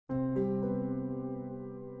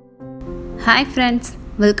Hi friends,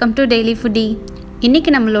 welcome to Daily Foodie.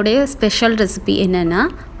 இன்னைக்கு நம்மளுடைய special recipe என்னன்னா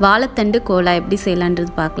வாழைத்தண்டு கோலா எப்படி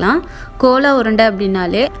செய்யலாம்ன்றது பார்க்கலாம். கோலா உருண்டை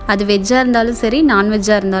அப்படினாலே அது வெஜ்ஜா இருந்தாலும் சரி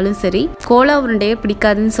நான்வெஜ்ஜா இருந்தாலும் சரி கோலா உருண்டையே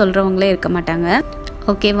பிடிக்காதுன்னு சொல்றவங்களே இருக்க மாட்டாங்க.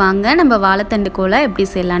 ஓகே வாங்க நம்ம வாழைத்தண்டு கோலா எப்படி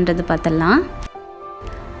செய்யலாம்ன்றது பார்த்தலாம்.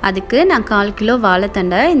 அதுக்கு நான் 1/4 கிலோ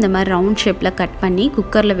வாழைத்தண்டை இந்த மாதிரி ரவுண்ட் ஷேப்ல கட் பண்ணி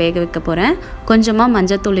குக்கர்ல வேக வைக்க போறேன். கொஞ்சமா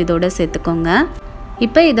மஞ்சள் தூள் இதோட சேர்த்துக்கோங்க.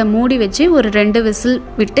 இப்போ இத மூடி வச்சு ஒரு 2 விசில்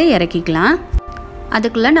விட்டு இறக்கிக்கலாம்.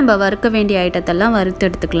 அதுக்குள்ள நம்ம வறுக்க வேண்டிய ஐட்டத்தெல்லாம் வறுத்து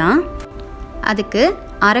எடுத்துக்கலாம். அதுக்கு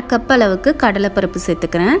 1/2 கப் அளவுக்கு கடலைப்பருப்பு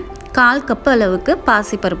சேர்த்துக்கிறேன். 1/4 கப் அளவுக்கு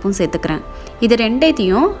பாசிப்பருப்பும் சேர்த்துக்கிறேன். இது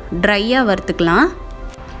ரெண்டையும் ட்ரையா வறுத்துக்கலாம்.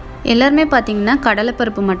 எல்லாரும் பாத்தீங்கன்னா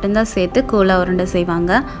கடலைப்பருப்பு மட்டும் தான் சேர்த்து கோலா உருண்டை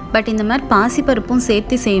செய்வாங்க. பட் இந்த மாதிரி பாசிப்பருப்பும்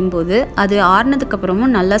சேர்த்து செய்யும்போது அது ஆறுனதுக்கு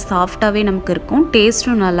அப்புறமும் நல்லா சாஃப்ட்டாவே நமக்கு இருக்கும்.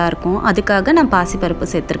 டேஸ்டும் நல்லா இருக்கும். அதுக்காக நான் பாசிப்பருப்பு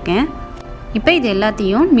சேர்த்திருக்கேன். இப்போ இது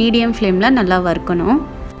எல்லாத்தையும் மீடியம் ஃப்ளேம்ல நல்லா வறுக்கணும்.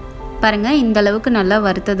 பாருங்க இந்த அளவுக்கு நல்லா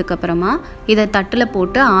வறுத்ததுக்கு அப்புறமா இத தட்டுல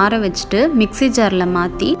போட்டு ஆற வச்சிட்டு மிக்ஸி ஜார்ல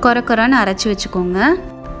மாத்தி கொரகொரன்னு அரைச்சு வெச்சுக்கோங்க.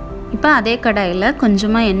 இப்போ அதே கடாயில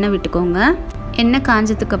கொஞ்சமா எண்ணெய் விட்டுக்கோங்க. எண்ணெய்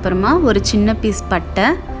காஞ்சதுக்கு அப்புறமா ஒரு சின்ன பீஸ் பட்டை,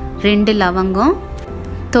 2 லவங்கம்,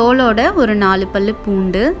 தோலோட ஒரு 4 பல்லு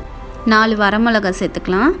பூண்டு, 4 வரமிளகாய்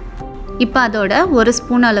சேர்த்துக்கலாம். இப்போ அதோட 1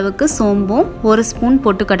 ஸ்பூன் அளவுக்கு சோம்பும் 1 ஸ்பூன்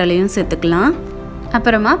பொட்டுக்கடலையும் சேர்த்துக்கலாம்.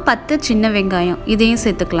 அப்புறமா 10 சின்ன வெங்காயம் இதையும்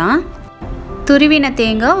சேர்த்துக்கலாம். துருவின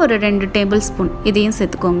தேங்காய் ஒரு 2 டேபிள் ஸ்பூன் இதையும்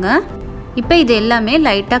சேர்த்துக்கோங்க. இப்போ இது எல்லாமே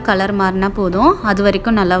லைட்டா கலர் மாறினா போதும். அது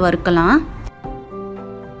வரைக்கும் நல்லா வறுக்கலாம்.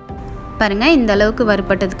 பாருங்க இந்த அளவுக்கு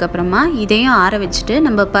வறுபட்டதுக்கு அப்புறமா இதையும் ஆற வச்சுட்டு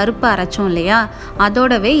நம்ம பருப்பு அரைச்சோம் இல்லையா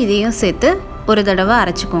அதோடவே இதையும் சேர்த்து ஒரு தடவை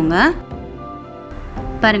அரைச்சுக்கோங்க.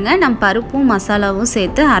 பாருங்க நான் பருப்பும் மசாலாவும்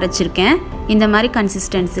சேர்த்து அரைச்சிருக்கேன். இந்த மாதிரி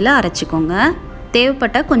கன்சிஸ்டன்சில அரைச்சுக்கோங்க.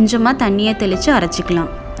 தேவைப்பட்டா கொஞ்சமா தண்ணியை தெளிச்சு அரைச்சிக்கலாம்.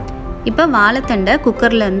 இப்போ வாழைத்தண்டை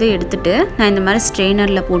குக்கர்ல இருந்து எடுத்துட்டு நான் இந்த மாதிரி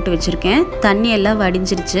ஸ்ட்ரெயினர்ல போட்டு வச்சிருக்கேன். தண்ணி எல்லாம்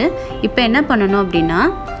வடிஞ்சிருச்சு. இப்போ என்ன பண்ணணும் அப்படின்னா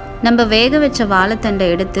நம்ம வேக வச்ச வாழைத்தண்டை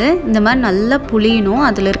எடுத்து இந்த மாதிரி நல்லா புளியணும்.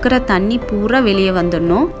 அதுல இருக்கிற தண்ணி பூரா வெளியே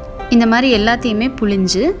வந்துடணும். இந்த மாதிரி எல்லாத்தையுமே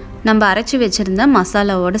புளிஞ்சு நம்ம அரைச்சி வச்சிருந்த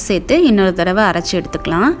மசாலாவோட சேர்த்து இன்னொரு தடவை அரைச்சி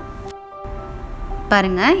எடுத்துக்கலாம்.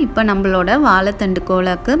 பாருங்க இப்போ நம்மளோட வாழைத்தண்டு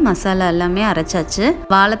கோலாக்கு மசாலா எல்லாமே அரைச்சாச்சு.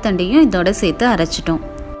 வாழைத்தண்டையும் இதோட சேர்த்து அரைச்சிட்டோம்.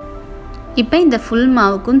 இப்போ இந்த ஃபுல்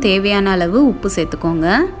மாவுக்கும் தேவையான அளவு உப்பு சேர்த்துக்கோங்க.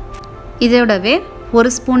 இதோடவே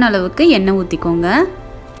 1 ஸ்பூன் அளவுக்கு எண்ணெய் ஊற்றிக்கோங்க.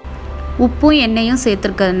 உப்பும் எண்ணெயும்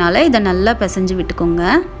சேர்த்துருக்கிறதுனால இதை நல்லா பிசைஞ்சு விட்டுக்கோங்க.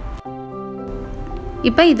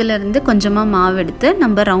 இப்போ இதிலிருந்து கொஞ்சமாக மாவு எடுத்து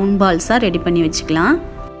நம்ம ரவுண்ட் பால்ஸாக ரெடி பண்ணி வச்சுக்கலாம்.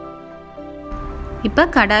 இப்போ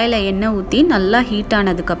கடாயில் எண்ணெய் ஊற்றி நல்லா ஹீட்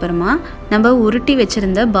ஆனதுக்கப்புறமா நம்ம உருட்டி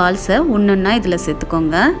வச்சுருந்த பால்ஸை ஒன்றொன்னா இதில்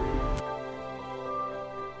சேர்த்துக்கோங்க.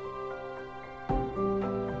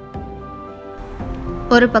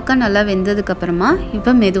 ஒரு பக்கம் நல்லா வெந்ததுக்கப்புறமா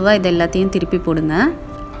இப்போ மெதுவாக இது எல்லாத்தையும் திருப்பி போடுங்க.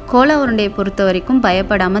 கோலா உருண்டையை பொறுத்த வரைக்கும்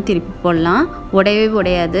பயப்படாமல் திருப்பி போடலாம். உடையவே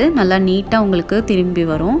உடையாது. நல்லா நீட்டாக உங்களுக்கு திரும்பி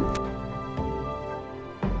வரும்.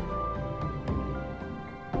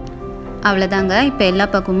 அவ்வளோதாங்க. இப்போ எல்லா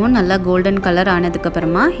பக்கமும் நல்லா கோல்டன் கலர்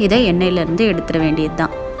ஆனதுக்கப்புறமா இதை எண்ணெயிலேருந்து எடுத்துட வேண்டியது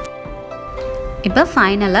தான். இப்போ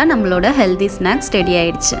ஃபைனலாக நம்மளோட ஹெல்தி ஸ்நாக்ஸ் ரெடி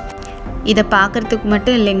ஆயிடுச்சு. இதை பார்க்குறதுக்கு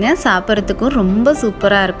மட்டும் இல்லைங்க, சாப்பிட்றதுக்கும் ரொம்ப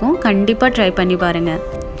சூப்பராக இருக்கும். கண்டிப்பாக ட்ரை பண்ணி பாருங்கள்.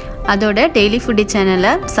 அதோட டெய்லி ஃபுட்டி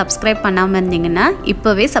சேனலை சப்ஸ்கிரைப் பண்ணாமல் இருந்தீங்கன்னா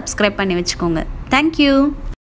இப்போவே சப்ஸ்கிரைப் பண்ணி வச்சுக்கோங்க. தேங்க்யூ.